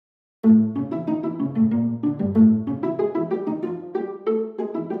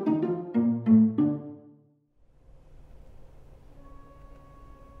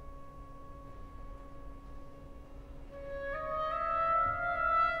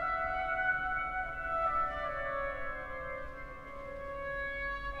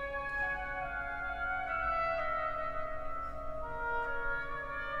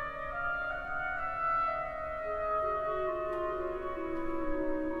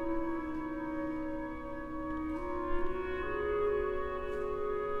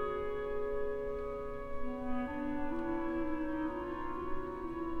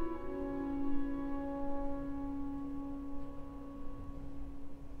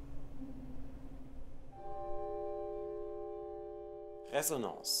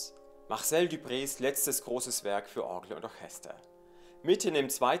Résonances. Marcel Duprés letztes großes Werk für Orgel und Orchester. Mitten im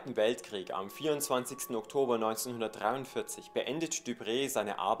Zweiten Weltkrieg, am 24. Oktober 1943, beendet Dupré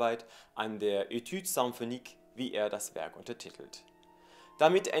seine Arbeit an der Étude symphonique, wie er das Werk untertitelt.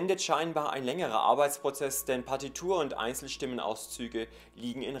 Damit endet scheinbar ein längerer Arbeitsprozess, denn Partitur und Einzelstimmenauszüge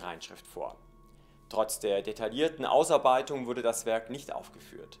liegen in Reinschrift vor. Trotz der detaillierten Ausarbeitung wurde das Werk nicht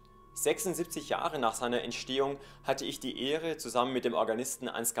aufgeführt. 76 Jahre nach seiner Entstehung hatte ich die Ehre, zusammen mit dem Organisten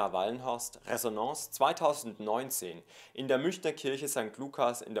Ansgar Wallenhorst Résonances 2019 in der Münchner Kirche St.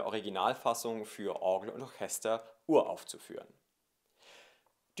 Lukas in der Originalfassung für Orgel und Orchester uraufzuführen.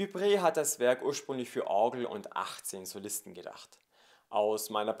 Dupré hat das Werk ursprünglich für Orgel und 18 Solisten gedacht. Aus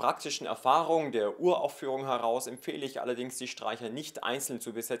meiner praktischen Erfahrung der Uraufführung heraus empfehle ich allerdings, die Streicher nicht einzeln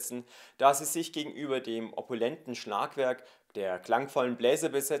zu besetzen, da sie sich gegenüber dem opulenten Schlagwerk, der klangvollen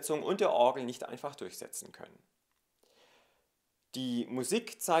Bläserbesetzung und der Orgel nicht einfach durchsetzen können. Die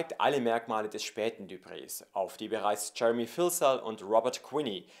Musik zeigt alle Merkmale des späten Duprés, auf die bereits Jeremy Filsall und Robert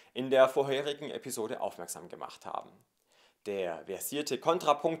Quinney in der vorherigen Episode aufmerksam gemacht haben. Der versierte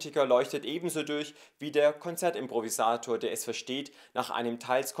Kontrapunktiker leuchtet ebenso durch wie der Konzertimprovisator, der es versteht, nach einem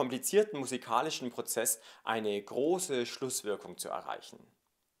teils komplizierten musikalischen Prozess eine große Schlusswirkung zu erreichen.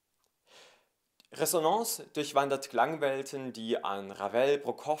 Résonances durchwandert Klangwelten, die an Ravel,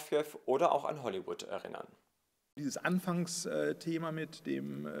 Prokofjew oder auch an Hollywood erinnern. Dieses Anfangsthema, mit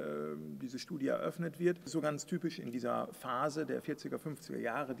dem diese Studie eröffnet wird, ist so ganz typisch in dieser Phase der 40er, 50er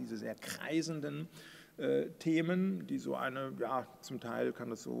Jahre, diese sehr kreisenden Themen, die so eine, ja, zum Teil kann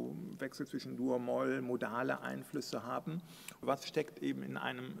das so Wechsel zwischen Dur, Moll, modale Einflüsse haben. Was steckt eben in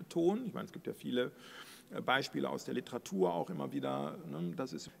einem Ton? Ich meine, es gibt ja viele Beispiele aus der Literatur auch immer wieder, ne?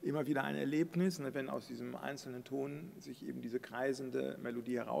 Das ist immer wieder ein Erlebnis, ne? Wenn aus diesem einzelnen Ton sich eben diese kreisende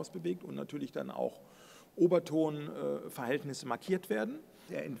Melodie herausbewegt und natürlich dann auch Obertonverhältnisse markiert werden.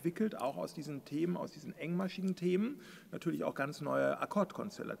 Er entwickelt auch aus diesen Themen, aus diesen engmaschigen Themen, natürlich auch ganz neue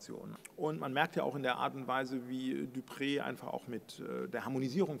Akkordkonstellationen. Und man merkt ja auch in der Art und Weise, wie Dupré einfach auch mit der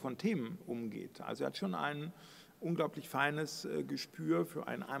Harmonisierung von Themen umgeht. Also er hat schon ein unglaublich feines Gespür für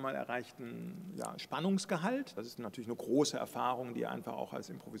einen einmal erreichten, ja, Spannungsgehalt. Das ist natürlich eine große Erfahrung, die er einfach auch als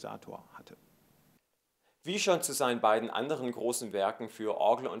Improvisator hatte. Wie schon zu seinen beiden anderen großen Werken für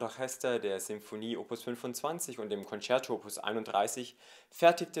Orgel und Orchester, der Symphonie Opus 25 und dem Concerto Opus 31,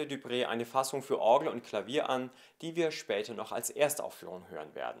 fertigte Dupré eine Fassung für Orgel und Klavier an, die wir später noch als Erstaufführung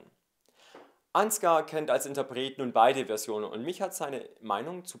hören werden. Ansgar kennt als Interpret nun beide Versionen und mich hat seine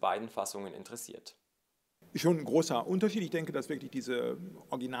Meinung zu beiden Fassungen interessiert. Schon ein großer Unterschied. Ich denke, dass wirklich diese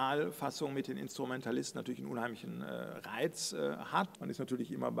Originalfassung mit den Instrumentalisten natürlich einen unheimlichen Reiz hat. Man ist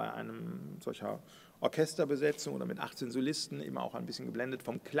natürlich immer bei einem solcher Orchesterbesetzung oder mit 18 Solisten immer auch ein bisschen geblendet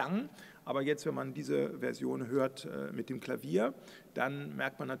vom Klang. Aber jetzt, wenn man diese Version hört mit dem Klavier, dann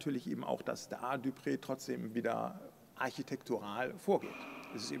merkt man natürlich eben auch, dass da Dupré trotzdem wieder architektural vorgeht.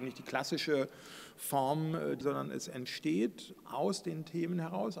 Es ist eben nicht die klassische Form, sondern es entsteht aus den Themen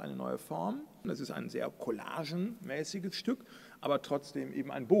heraus eine neue Form. Es ist ein sehr collagenmäßiges Stück, aber trotzdem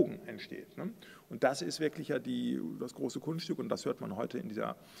eben ein Bogen entsteht. Ne? Und das ist wirklich ja das große Kunststück und das hört man heute in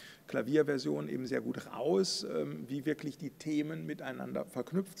dieser Klavierversion eben sehr gut raus, wie wirklich die Themen miteinander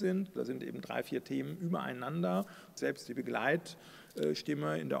verknüpft sind. Da sind eben 3, 4 Themen übereinander. Selbst die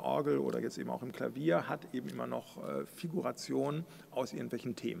Begleitstimme in der Orgel oder jetzt eben auch im Klavier hat eben immer noch Figuration aus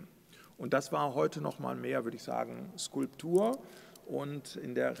irgendwelchen Themen. Und das war heute noch mal mehr, würde ich sagen, Skulptur. Und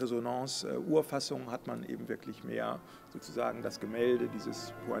in der Résonances-Urfassung hat man eben wirklich mehr sozusagen das Gemälde,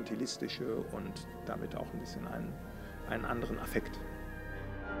 dieses Pointillistische und damit auch ein bisschen einen anderen Affekt.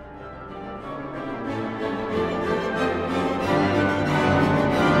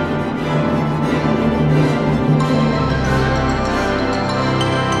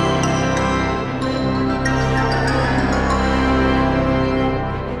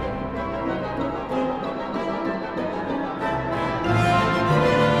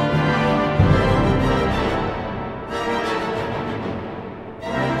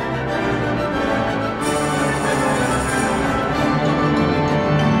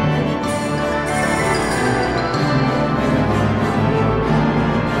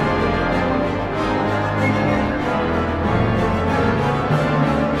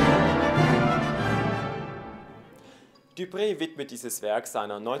 Dupré widmet dieses Werk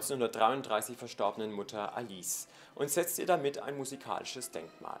seiner 1933 verstorbenen Mutter Alice und setzt ihr damit ein musikalisches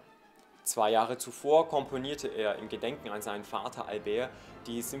Denkmal. 2 Jahre zuvor komponierte er im Gedenken an seinen Vater Albert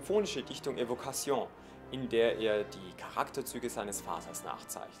die symphonische Dichtung Evocation, in der er die Charakterzüge seines Vaters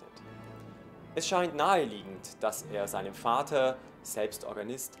nachzeichnet. Es scheint naheliegend, dass er seinem Vater, selbst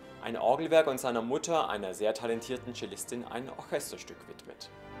Organist, ein Orgelwerk und seiner Mutter, einer sehr talentierten Cellistin, ein Orchesterstück widmet.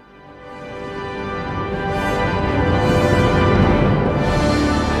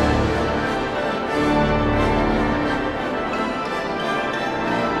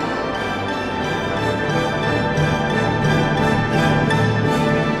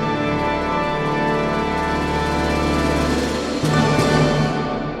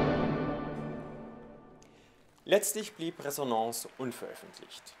 Letztlich blieb Résonances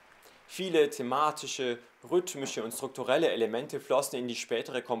unveröffentlicht. Viele thematische, rhythmische und strukturelle Elemente flossen in die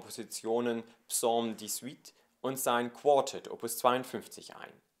spätere Kompositionen Psaume XVIII und sein Quartet Opus 52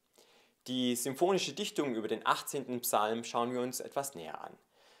 ein. Die symphonische Dichtung über den 18. Psalm schauen wir uns etwas näher an.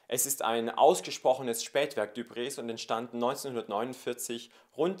 Es ist ein ausgesprochenes Spätwerk Duprés und entstanden 1949,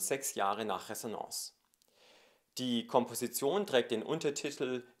 rund 6 Jahre nach Résonances. Die Komposition trägt den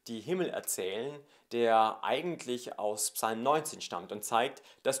Untertitel Die Himmel erzählen, der eigentlich aus Psalm 19 stammt und zeigt,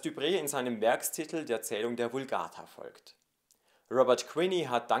 dass Dupré in seinem Werkstitel der Erzählung der Vulgata folgt. Robert Quinney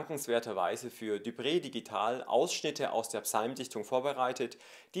hat dankenswerterweise für Dupré Digital Ausschnitte aus der Psalmdichtung vorbereitet,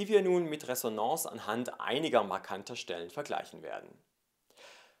 die wir nun mit Résonances anhand einiger markanter Stellen vergleichen werden.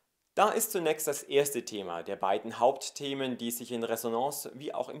 Da ist zunächst das erste Thema der beiden Hauptthemen, die sich in Résonances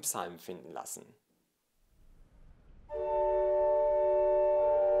wie auch im Psalm finden lassen.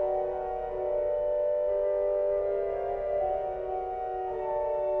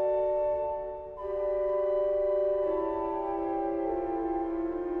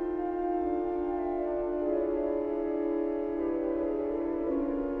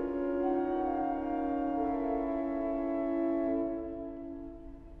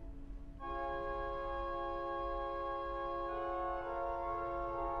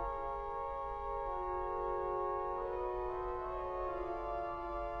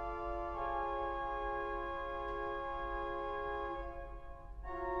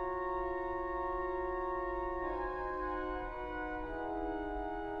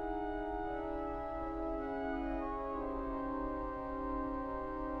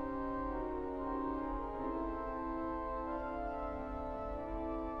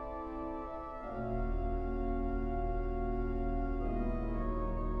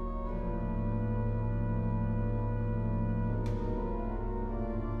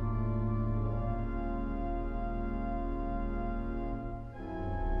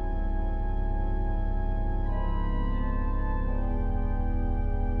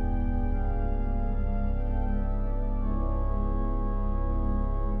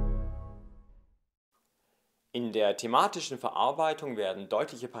 In der thematischen Verarbeitung werden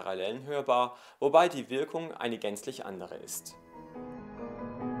deutliche Parallelen hörbar, wobei die Wirkung eine gänzlich andere ist.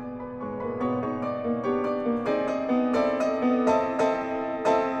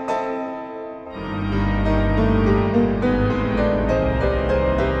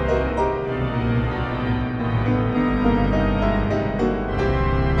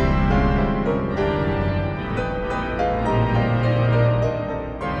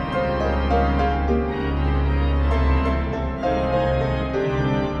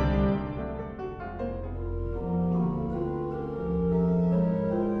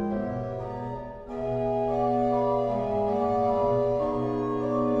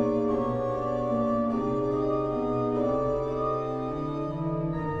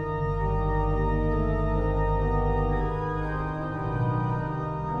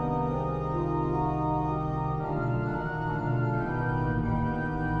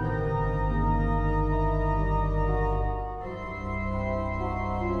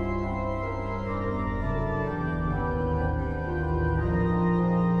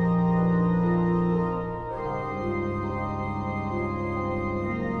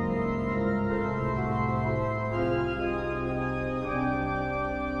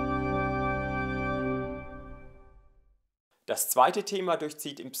 Das zweite Thema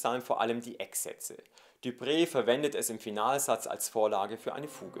durchzieht im Psalm vor allem die Ecksätze. Dupré verwendet es im Finalsatz als Vorlage für eine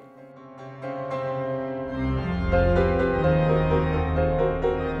Fuge.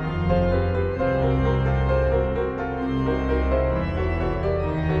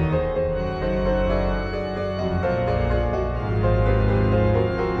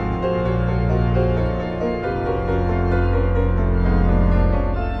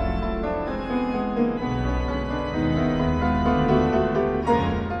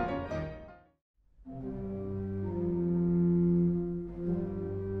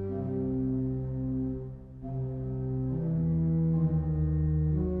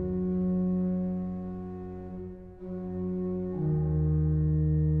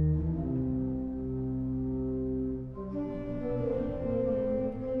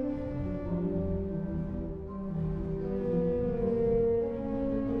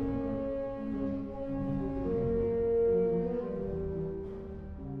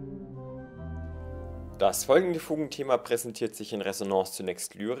 Das folgende Fugenthema präsentiert sich in Résonances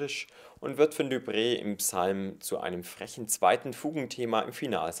zunächst lyrisch und wird von Dupré im Psalm zu einem frechen zweiten Fugenthema im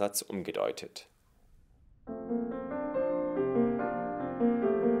Finalsatz umgedeutet.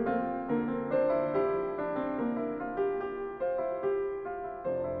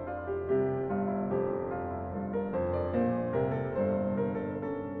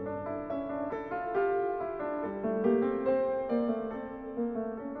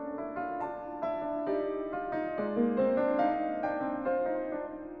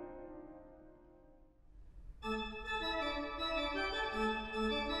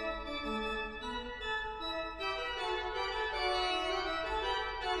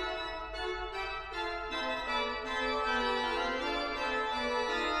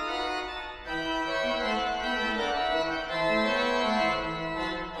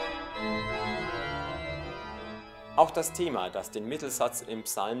 Auch das Thema, das den Mittelsatz im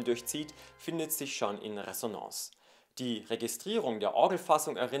Psalm durchzieht, findet sich schon in Résonances. Die Registrierung der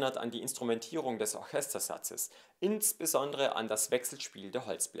Orgelfassung erinnert an die Instrumentierung des Orchestersatzes, insbesondere an das Wechselspiel der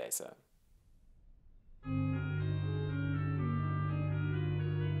Holzbläser.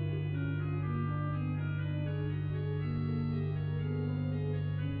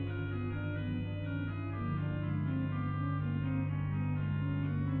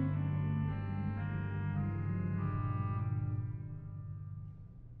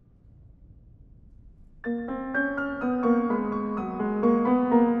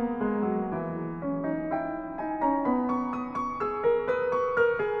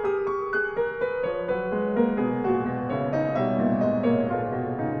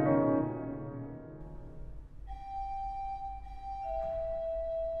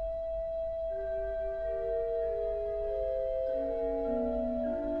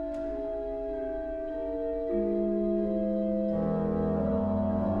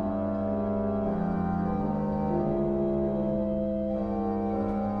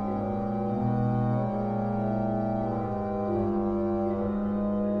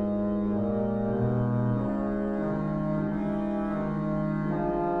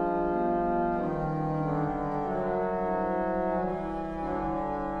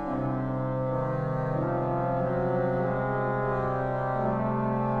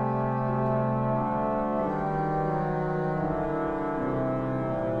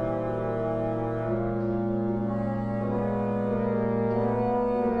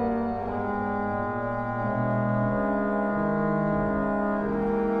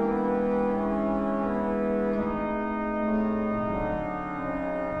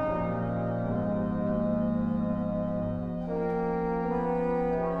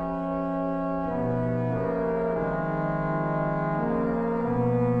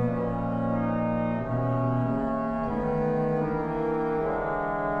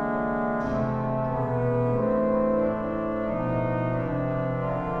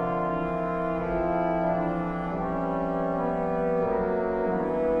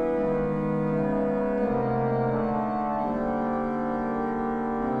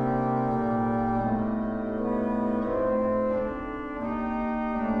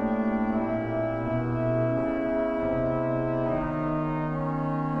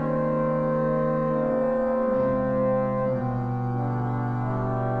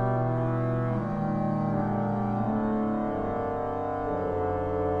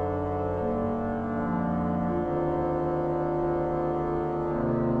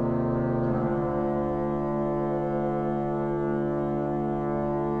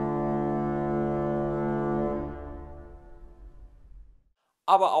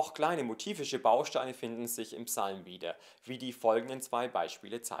 Aber auch kleine motivische Bausteine finden sich im Psalm wieder, wie die folgenden zwei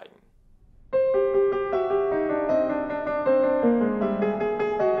Beispiele zeigen.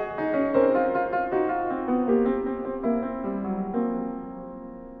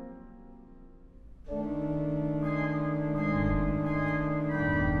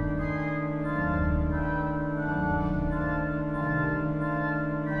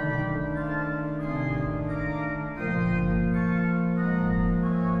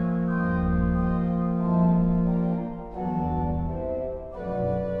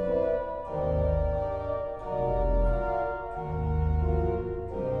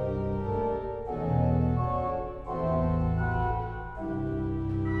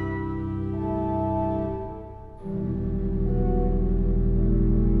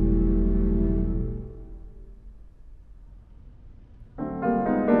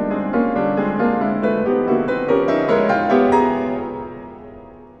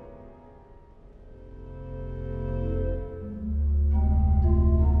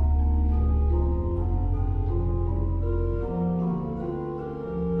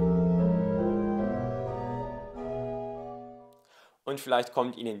 Und vielleicht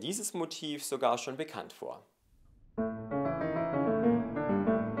kommt Ihnen dieses Motiv sogar schon bekannt vor.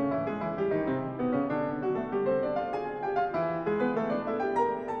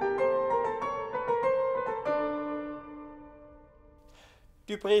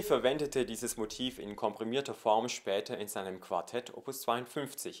 Dupré verwendete dieses Motiv in komprimierter Form später in seinem Quartett Opus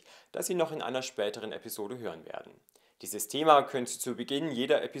 52, das Sie noch in einer späteren Episode hören werden. Dieses Thema können Sie zu Beginn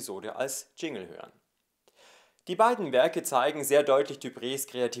jeder Episode als Jingle hören. Die beiden Werke zeigen sehr deutlich Duprés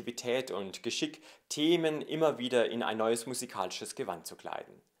Kreativität und Geschick, Themen immer wieder in ein neues musikalisches Gewand zu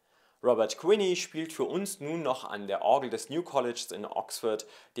kleiden. Robert Quinney spielt für uns nun noch an der Orgel des New Colleges in Oxford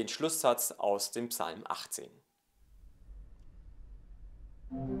den Schlusssatz aus dem Psalm 18.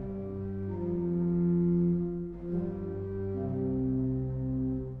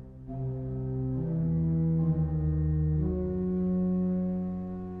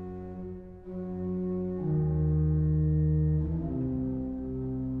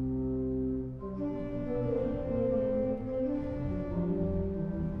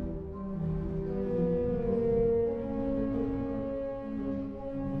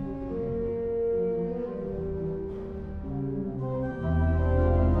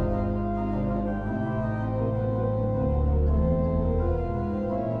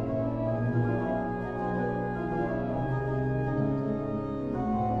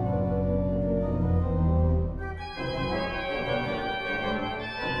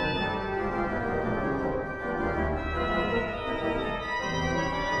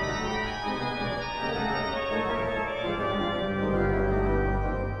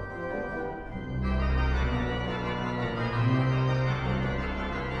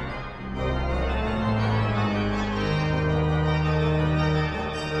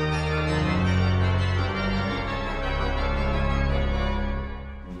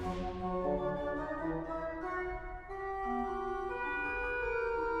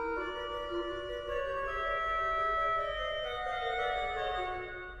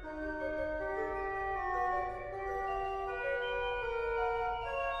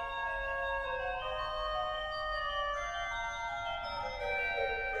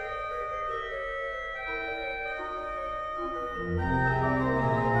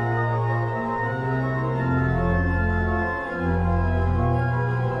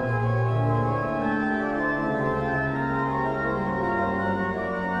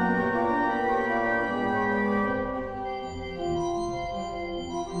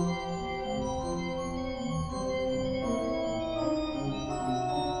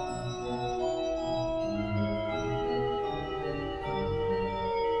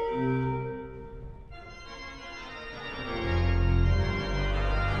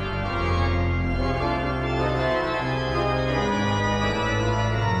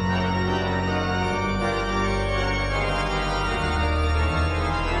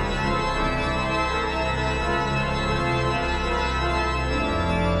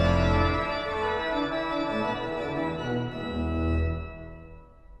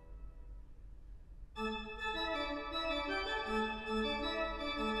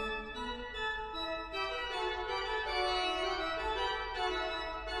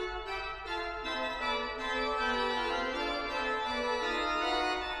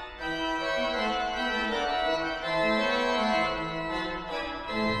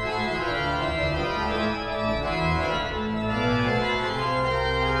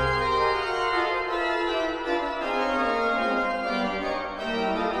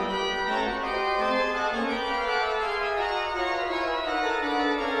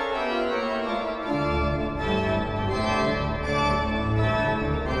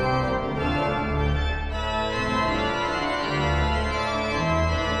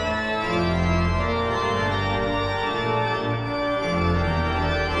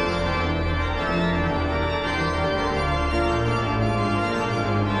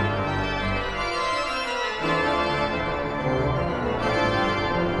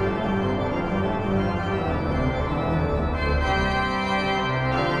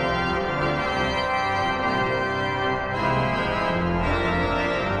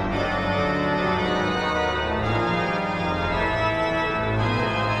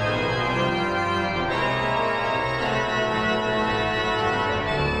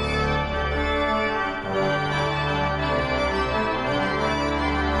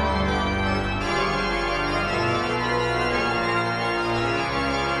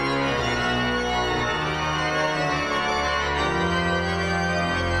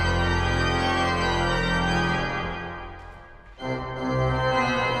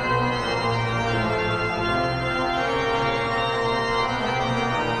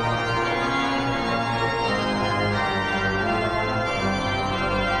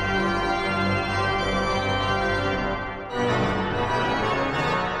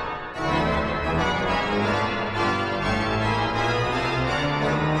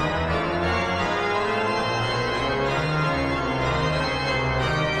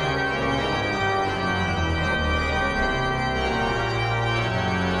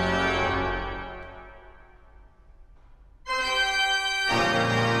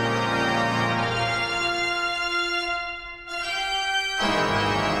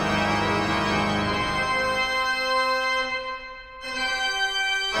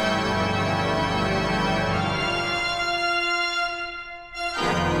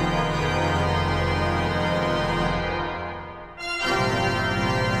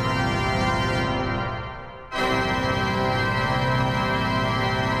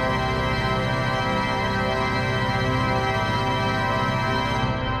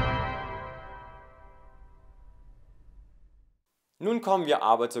 Nun kommen wir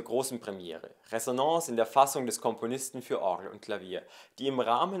aber zur großen Premiere, Résonances in der Fassung des Komponisten für Orgel und Klavier, die im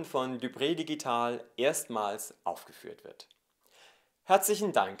Rahmen von Dupré Digital erstmals aufgeführt wird.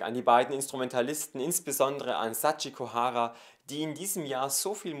 Herzlichen Dank an die beiden Instrumentalisten, insbesondere an Sachiko Hara, die in diesem Jahr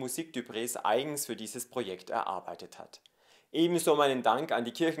so viel Musik Duprés eigens für dieses Projekt erarbeitet hat. Ebenso meinen Dank an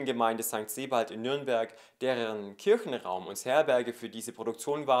die Kirchengemeinde St. Sebald in Nürnberg, deren Kirchenraum uns Herberge für diese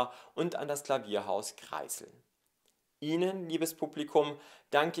Produktion war, und an das Klavierhaus Kreisel. Ihnen, liebes Publikum,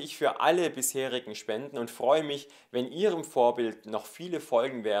 danke ich für alle bisherigen Spenden und freue mich, wenn Ihrem Vorbild noch viele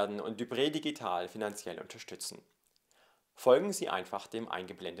folgen werden und Dupré Digital finanziell unterstützen. Folgen Sie einfach dem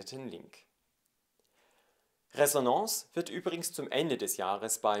eingeblendeten Link. Résonances wird übrigens zum Ende des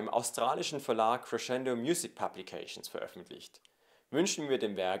Jahres beim australischen Verlag Crescendo Music Publications veröffentlicht. Wünschen wir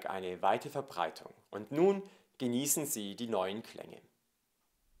dem Werk eine weite Verbreitung. Und nun genießen Sie die neuen Klänge.